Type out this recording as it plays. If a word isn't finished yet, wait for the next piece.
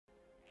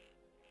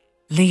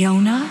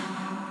Leona?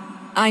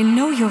 I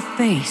know your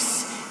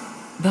face,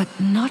 but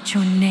not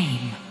your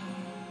name.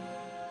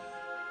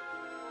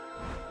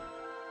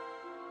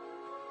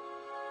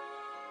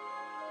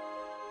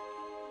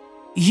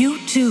 You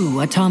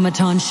too,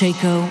 Automaton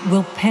Shaco,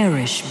 will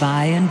perish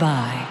by and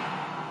by.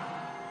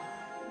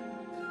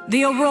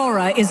 The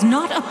Aurora is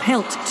not a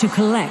pelt to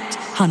collect,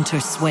 Hunter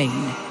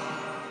Swain.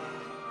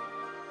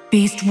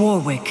 Beast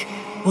Warwick,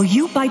 will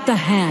you bite the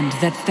hand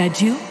that fed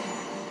you?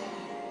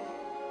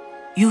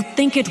 You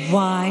think it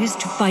wise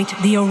to fight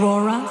the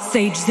Aurora,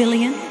 Sage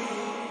Zillion?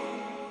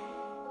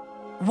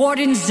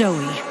 Warden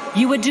Zoe,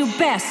 you would do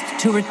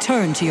best to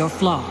return to your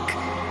flock.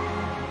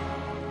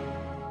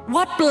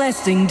 What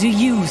blessing do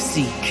you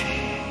seek?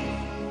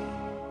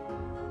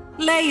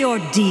 Lay your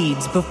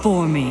deeds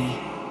before me.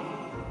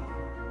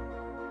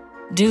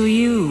 Do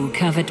you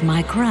covet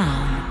my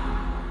crown?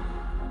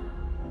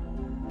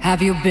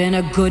 Have you been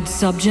a good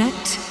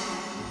subject?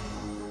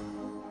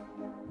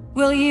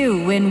 Will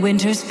you win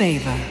Winter's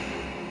favor?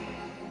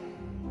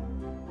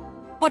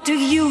 What do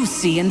you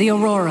see in the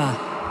Aurora?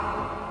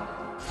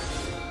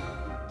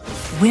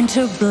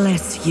 Winter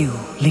bless you,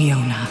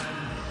 Leona.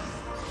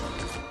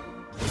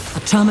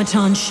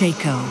 Automaton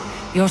Shaco,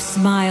 your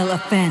smile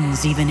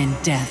offends even in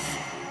death.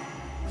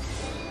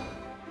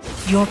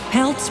 Your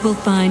pelts will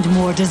find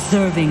more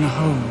deserving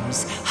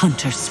homes,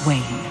 Hunter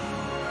Swain.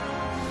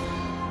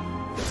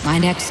 My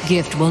next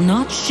gift will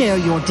not share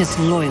your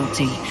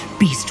disloyalty,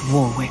 Beast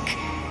Warwick.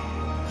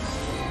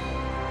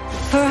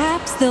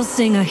 Perhaps they'll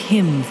sing a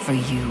hymn for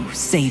you,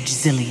 Sage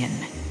Zillion.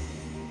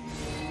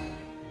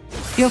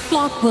 Your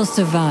flock will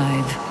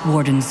survive,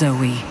 Warden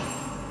Zoe.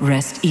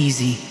 Rest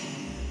easy.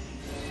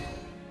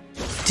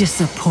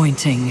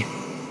 Disappointing.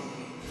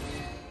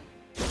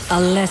 A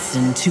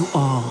lesson to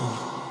all.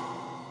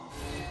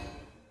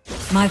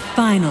 My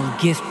final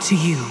gift to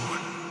you.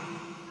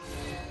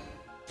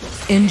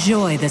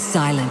 Enjoy the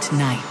silent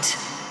night.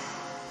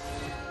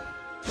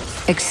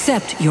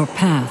 Accept your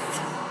path.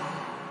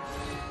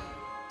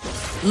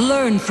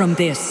 Learn from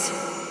this.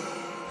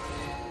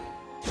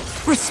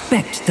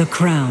 Respect the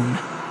crown.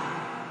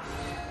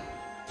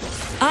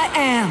 I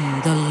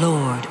am the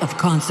Lord of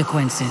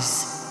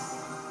Consequences.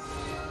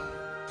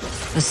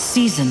 The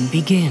season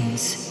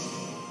begins.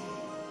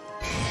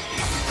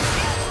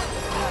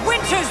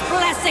 Winter's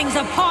blessings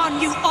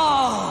upon you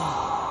all!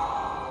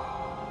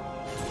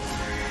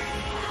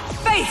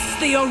 Face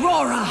the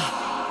Aurora!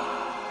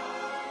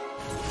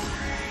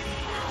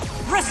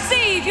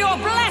 Receive your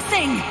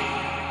blessing!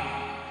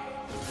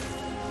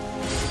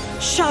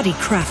 Shoddy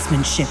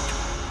craftsmanship.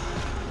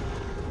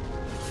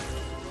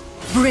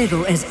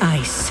 Brittle as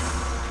ice.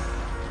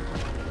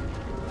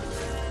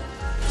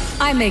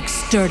 I make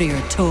sturdier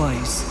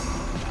toys.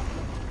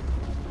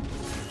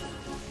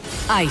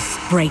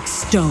 Ice breaks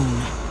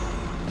stone.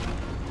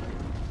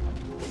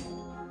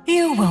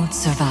 You won't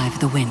survive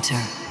the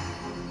winter.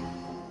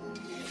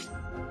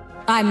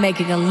 I'm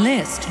making a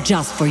list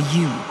just for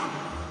you.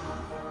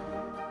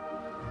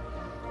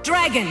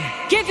 Dragon,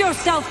 give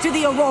yourself to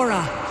the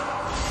Aurora!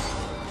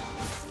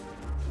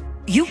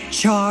 You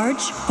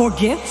charge for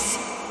gifts?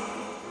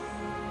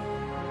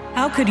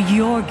 How could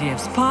your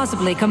gifts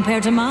possibly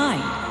compare to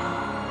mine?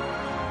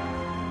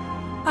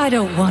 I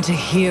don't want to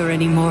hear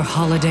any more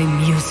holiday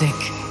music.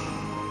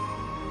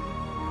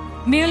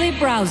 Merely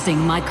browsing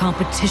my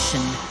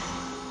competition.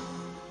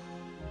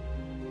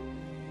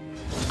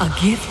 A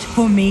gift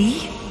for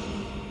me?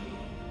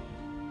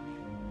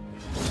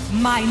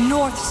 My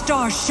North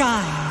Star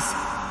shines.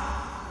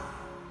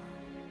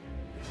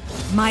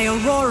 My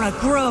Aurora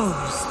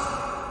grows.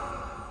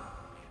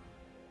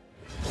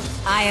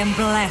 I am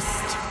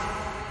blessed.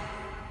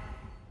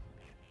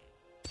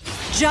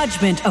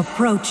 Judgment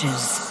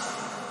approaches.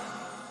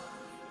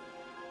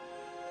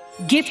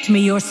 Gift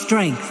me your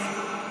strength.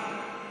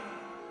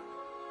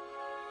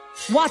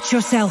 Watch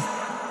yourself.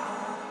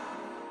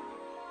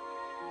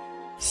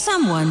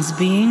 Someone's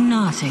being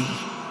naughty.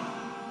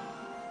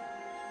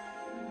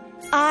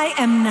 I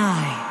am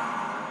nigh.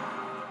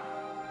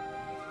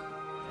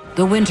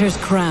 The winter's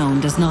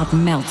crown does not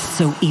melt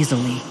so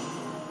easily.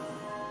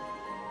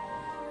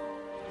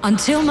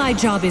 Until my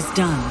job is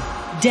done,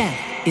 death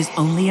is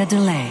only a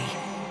delay.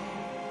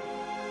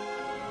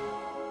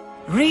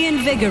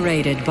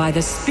 Reinvigorated by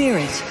the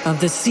spirit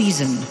of the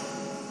season.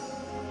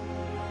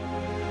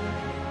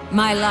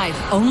 My life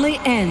only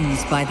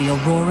ends by the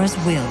Aurora's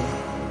will.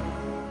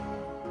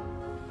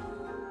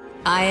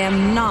 I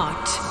am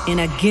not in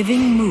a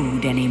giving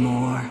mood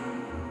anymore.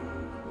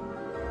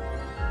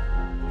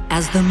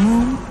 As the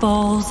moon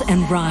falls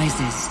and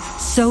rises,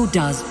 so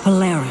does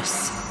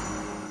Polaris.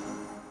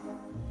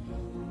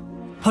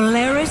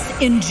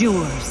 Polaris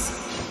endures.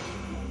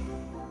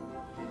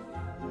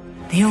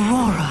 The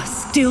Aurora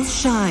still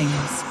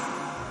shines.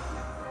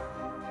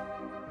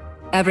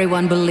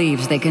 Everyone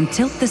believes they can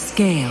tilt the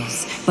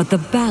scales, but the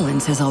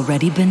balance has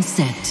already been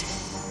set.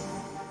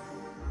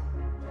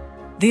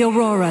 The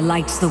Aurora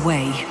lights the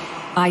way.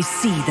 I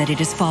see that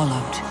it is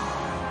followed.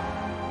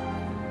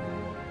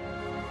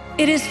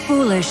 It is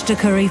foolish to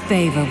curry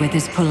favor with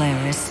this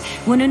Polaris,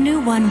 when a new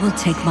one will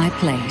take my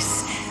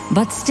place,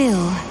 but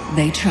still,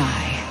 they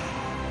try.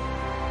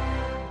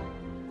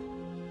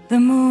 The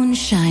moon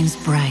shines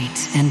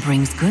bright and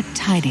brings good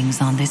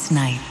tidings on this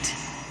night.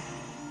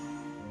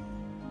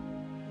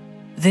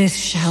 This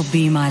shall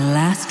be my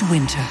last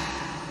winter.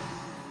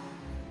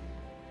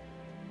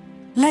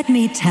 Let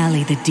me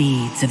tally the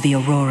deeds of the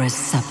Aurora's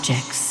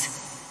subjects.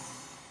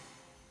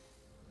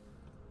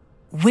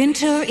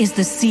 Winter is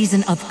the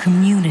season of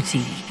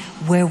community,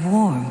 where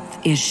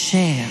warmth is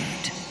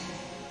shared.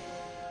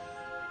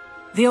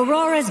 The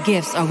Aurora's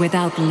gifts are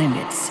without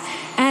limits,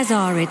 as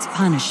are its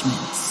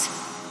punishments.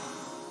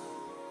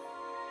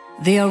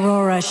 The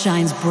Aurora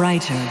shines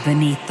brighter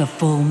beneath the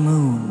full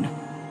moon.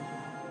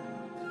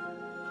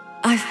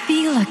 I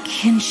feel a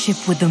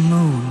kinship with the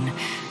moon,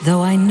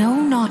 though I know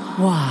not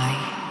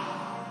why.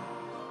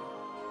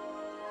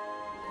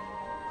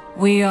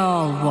 We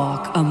all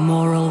walk a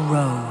moral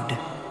road.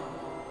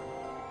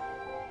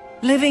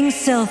 Living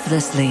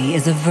selflessly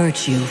is a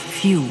virtue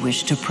few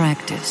wish to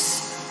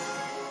practice.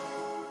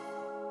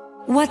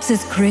 What's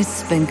as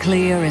crisp and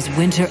clear as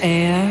winter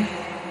air?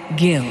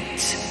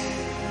 Guilt.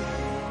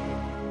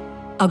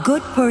 A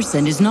good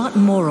person is not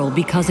moral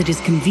because it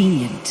is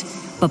convenient,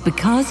 but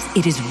because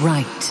it is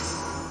right.